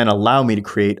that will then allow me to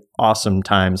create awesome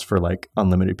times for like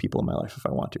unlimited people in my life if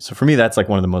I want to. So for me, that's like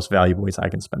one of the most valuable ways I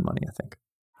can spend money, I think.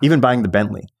 Even buying the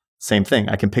Bentley, same thing.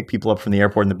 I can pick people up from the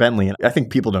airport in the Bentley, and I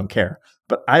think people don't care.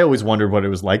 But I always wondered what it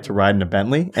was like to ride in a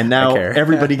Bentley, and now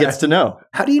everybody gets to know.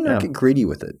 How do you not get greedy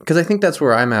with it? Because I think that's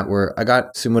where I'm at, where I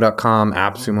got Sumo.com,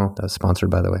 AppSumo. That's sponsored,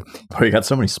 by the way. Oh, you got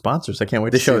so many sponsors. I can't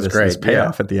wait to see this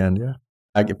payoff at the end. Yeah.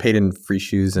 I get paid in free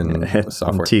shoes and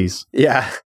software. Tees. Yeah.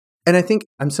 And I think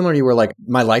I'm similar to you where like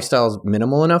my lifestyle is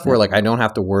minimal enough where like I don't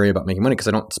have to worry about making money because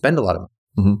I don't spend a lot of money.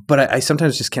 Mm-hmm. But I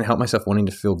sometimes just can't help myself wanting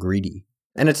to feel greedy.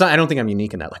 And it's not, I don't think I'm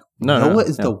unique in that. Like Noah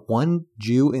is the one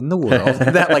Jew in the world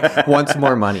that like wants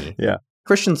more money. Yeah.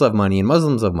 Christians love money and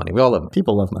Muslims love money. We all love money.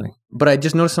 People love money. But I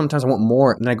just notice sometimes I want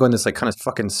more. And I go in this like kind of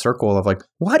fucking circle of like,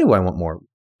 why do I want more?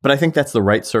 But I think that's the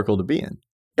right circle to be in.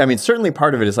 I mean, certainly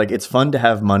part of it is like, it's fun to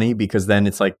have money because then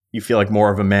it's like, you feel like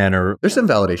more of a man or... There's some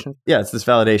validation. Yeah, it's this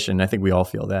validation. I think we all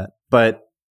feel that. But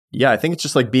yeah, I think it's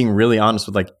just like being really honest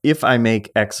with like, if I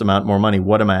make X amount more money,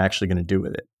 what am I actually going to do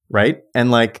with it? Right? And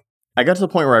like, I got to the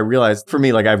point where I realized, for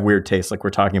me, like I have weird tastes, like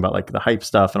we're talking about like the hype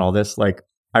stuff and all this. Like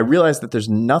I realized that there's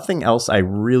nothing else I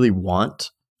really want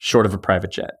short of a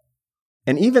private jet.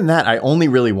 And even that, I only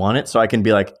really want it so I can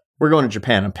be like, we're going to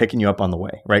Japan, I'm picking you up on the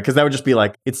way, right? Because that would just be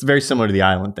like, it's very similar to the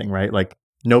island thing, right? Like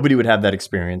nobody would have that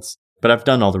experience, but I've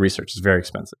done all the research. It's very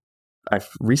expensive. I've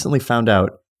recently found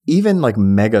out even like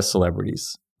mega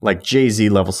celebrities, like Jay-Z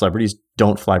level celebrities,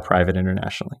 don't fly private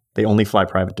internationally. They only fly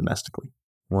private domestically.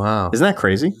 Wow. Isn't that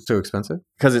crazy? So expensive?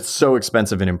 Because it's so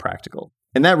expensive and impractical.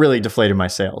 And that really deflated my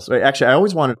sales. Actually, I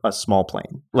always wanted a small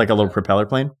plane, like a little propeller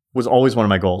plane, was always one of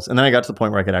my goals. And then I got to the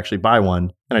point where I could actually buy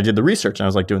one. And I did the research and I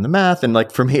was like doing the math. And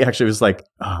like for me, actually, it was like,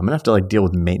 oh, I'm going to have to like deal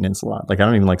with maintenance a lot. Like I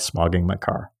don't even like smogging my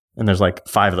car. And there's like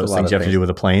 5 of those things you have to do with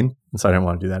a plane. And so I didn't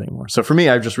want to do that anymore. So for me,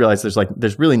 I've just realized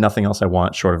there's really nothing else I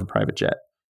want short of a private jet.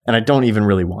 And I don't even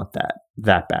really want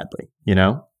that badly, you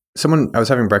know? I was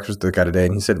having breakfast with a guy today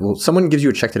and he said, well, someone gives you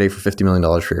a check today for $50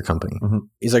 million for your company. Mm-hmm.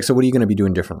 He's like, so what are you going to be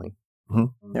doing differently?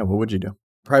 Mm-hmm. Yeah, what would you do?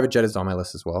 Private jet is on my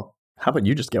list as well. How about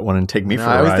you just get one and take me for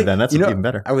a ride then? That's even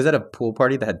better. I was at a pool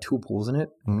party that had 2 pools in it.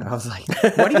 Mm-hmm. I was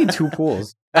like, why do you need 2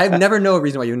 pools? I never know a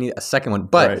reason why you need a second one.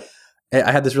 But I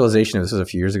had this realization, this was a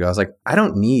few years ago. I was like, I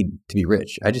don't need to be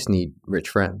rich. I just need rich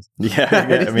friends. Yeah.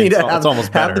 I mean, it's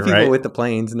almost better, have the people with the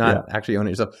planes, not actually own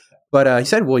it yourself. But he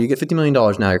said, well, you get $50 million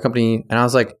now, your company. And I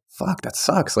was like, fuck, that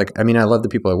sucks. Like, I mean, I love the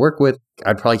people I work with.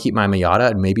 I'd probably keep my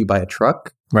Miata and maybe buy a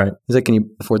truck. Right. He's like, can you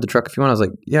afford the truck if you want? I was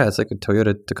like, yeah, it's like a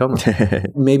Toyota Tacoma.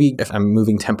 Maybe if I'm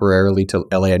moving temporarily to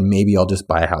LA, and maybe I'll just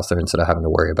buy a house there instead of having to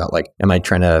worry about like, am I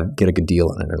trying to get a good deal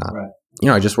on it or not? Right. You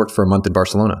know, I just worked for a month in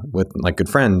Barcelona with like good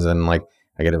friends and like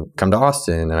I get to come to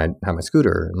Austin and I have my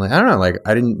scooter. And like, I don't know, like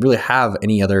I didn't really have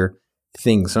any other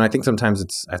things. And I think sometimes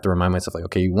I have to remind myself like,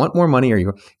 okay, you want more money or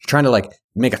you're trying to like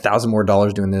make $1,000 more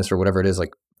doing this or whatever it is.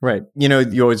 Like, right. You know,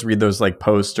 you always read those like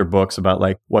posts or books about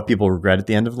like what people regret at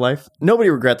the end of life. Nobody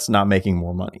regrets not making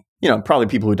more money. You know, probably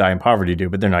people who die in poverty do,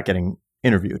 but they're not getting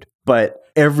interviewed. But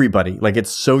everybody, like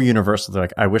it's so universal. They're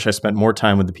like, I wish I spent more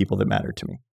time with the people that mattered to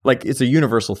me. Like it's a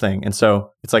universal thing. And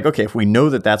so it's like, okay, if we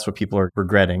know that that's what people are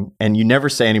regretting and you never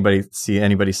see anybody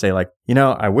say like, you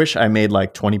know, I wish I made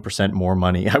like 20% more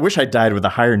money. I wish I died with a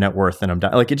higher net worth than I'm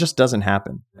dying. Like it just doesn't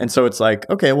happen. And so it's like,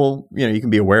 okay, well, you know, you can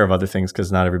be aware of other things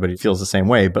because not everybody feels the same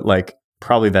way, but like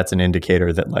probably that's an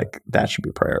indicator that like that should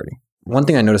be a priority. One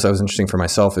thing I noticed that was interesting for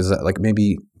myself is that like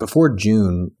maybe before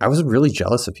June, I was really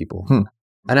jealous of people.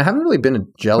 And I haven't really been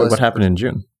jealous. What happened in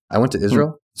June? I went to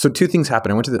Israel. So 2 things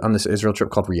happened. I went on this Israel trip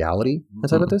called Reality. Have I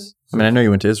talked about this? I mean, I know you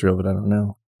went to Israel, but I don't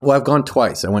know. Well, I've gone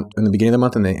twice. I went in the beginning of the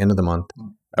month and the end of the month.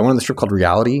 I went on this trip called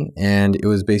Reality, and it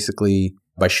was basically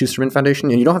by Schusterman Foundation,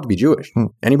 and you don't have to be Jewish.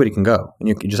 Anybody can go, and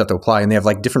you just have to apply. And they have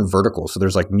like different verticals. So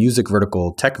there's like music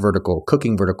vertical, tech vertical,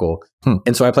 cooking vertical.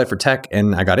 And so I applied for tech,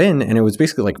 and I got in, and it was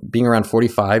basically like being around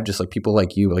 45, just like people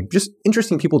like you, like just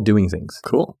interesting people doing things.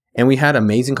 Cool. And we had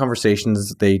amazing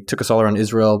conversations. They took us all around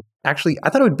Israel. Actually, I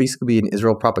thought it would basically be an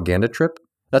Israel propaganda trip.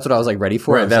 That's what I was like ready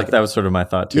for. Right, that was sort of my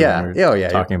thought too. Yeah. When we were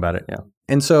talking about it. Yeah.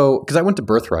 And so, because I went to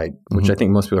Birthright, which I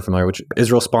think most people are familiar with, which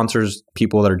Israel sponsors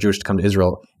people that are Jewish to come to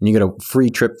Israel, and you get a free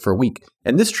trip for a week.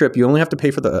 And this trip, you only have to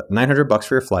pay for the $900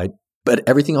 for your flight, but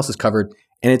everything else is covered,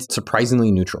 and it's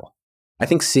surprisingly neutral. I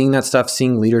think seeing that stuff,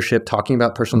 seeing leadership, talking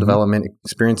about personal development,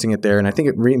 experiencing it there, and I think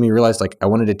it made me realize like I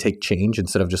wanted to take change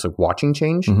instead of just like watching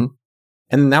change.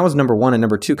 And that was number 1. And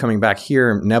number 2, coming back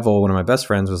here, Neville, one of my best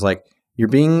friends, was like, you're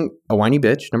being a whiny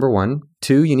bitch, number 1.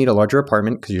 2, you need a larger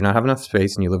apartment because you don't have enough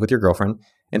space and you live with your girlfriend.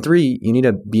 And 3, you need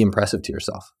to be impressive to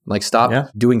yourself. Like stop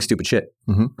doing stupid shit.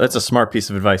 That's a smart piece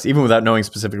of advice, even without knowing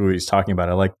specifically what he's talking about.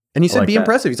 And he said, be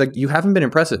impressive. He's like, you haven't been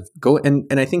impressive. Go. And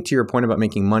I think to your point about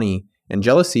making money and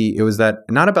jealousy, it was that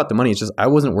not about the money. It's just I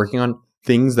wasn't working on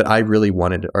things that I really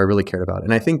wanted or I really cared about.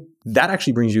 And I think that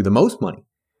actually brings you the most money.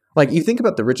 Like you think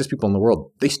about the richest people in the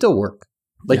world, they still work.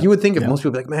 Like you would think if most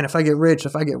people be like, man, if I get rich,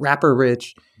 if I get rapper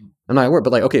rich, I'm not at work.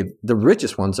 But like, okay, the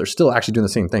richest ones are still actually doing the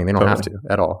same thing. They don't have to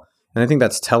at all. And I think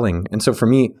that's telling. And so for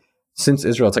me, since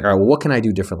Israel, it's like, all right, well, what can I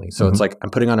do differently? So it's like,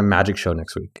 I'm putting on a magic show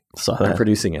next week. I'm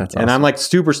producing it. That's awesome. And I'm like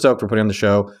super stoked for putting on the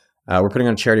show. We're putting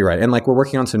on a charity ride. And like, we're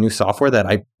working on some new software that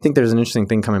I think there's an interesting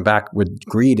thing coming back with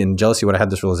greed and jealousy. What I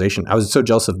had this realization, I was so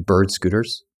jealous of Bird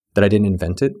scooters that I didn't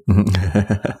invent it.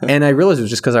 And I realized it was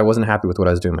just because I wasn't happy with what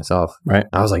I was doing myself. Right.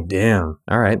 I was like, damn,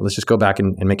 all right, let's just go back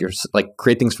and make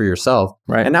create things for yourself.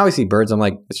 Right. And now I see Birds, I'm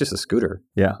like, it's just a scooter.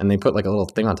 Yeah. And they put like a little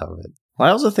thing on top of it. Well,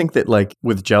 I also think that like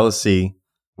with jealousy,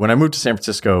 when I moved to San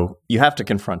Francisco, you have to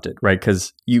confront it, right?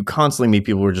 Because you constantly meet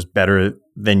people who are just better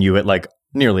than you at like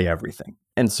nearly everything.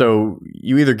 And so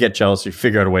you either get jealous or you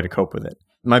figure out a way to cope with it.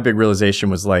 My big realization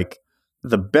was like,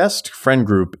 the best friend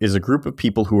group is a group of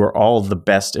people who are all the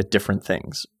best at different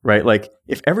things, right? Like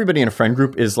if everybody in a friend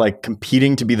group is like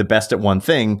competing to be the best at one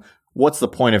thing, what's the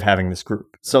point of having this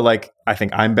group? So like, I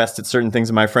think I'm best at certain things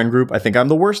in my friend group. I think I'm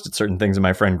the worst at certain things in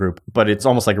my friend group, but it's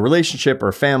almost like a relationship or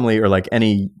a family or like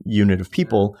any unit of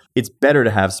people. It's better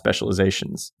to have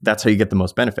specializations. That's how you get the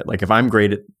most benefit. Like if I'm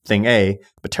great at thing A,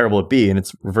 but terrible at B, and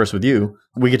it's reverse with you,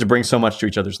 we get to bring so much to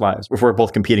each other's lives. If we're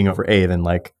both competing over A, then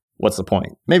like, what's the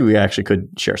point? Maybe we actually could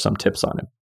share some tips on it.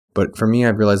 But for me,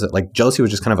 I've realized that like jealousy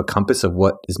was just kind of a compass of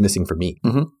what is missing for me.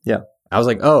 Mm-hmm. Yeah. I was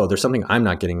like, oh, there's something I'm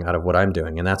not getting out of what I'm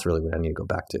doing. And that's really what I need to go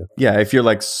back to. Yeah. If you're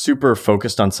like super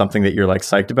focused on something that you're like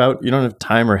psyched about, you don't have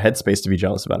time or headspace to be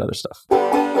jealous about other stuff.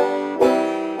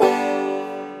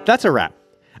 That's a wrap.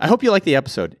 I hope you like the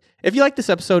episode. If you like this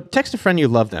episode, text a friend you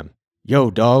love them. Yo,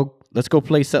 dog, let's go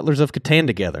play Settlers of Catan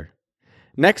together.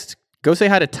 Next, go say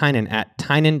hi to Tynan at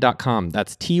tynan.com.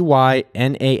 That's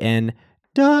TYNAN.com.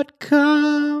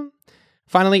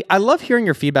 Finally, I love hearing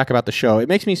your feedback about the show. It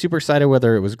makes me super excited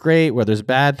whether it was great, whether there's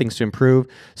bad, things to improve.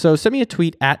 So send me a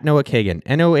tweet at Noah Kagan,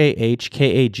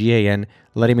 NOAHKAGAN,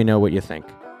 letting me know what you think.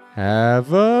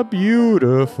 Have a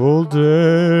beautiful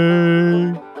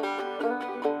day.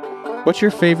 What's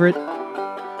your favorite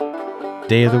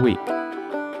day of the week?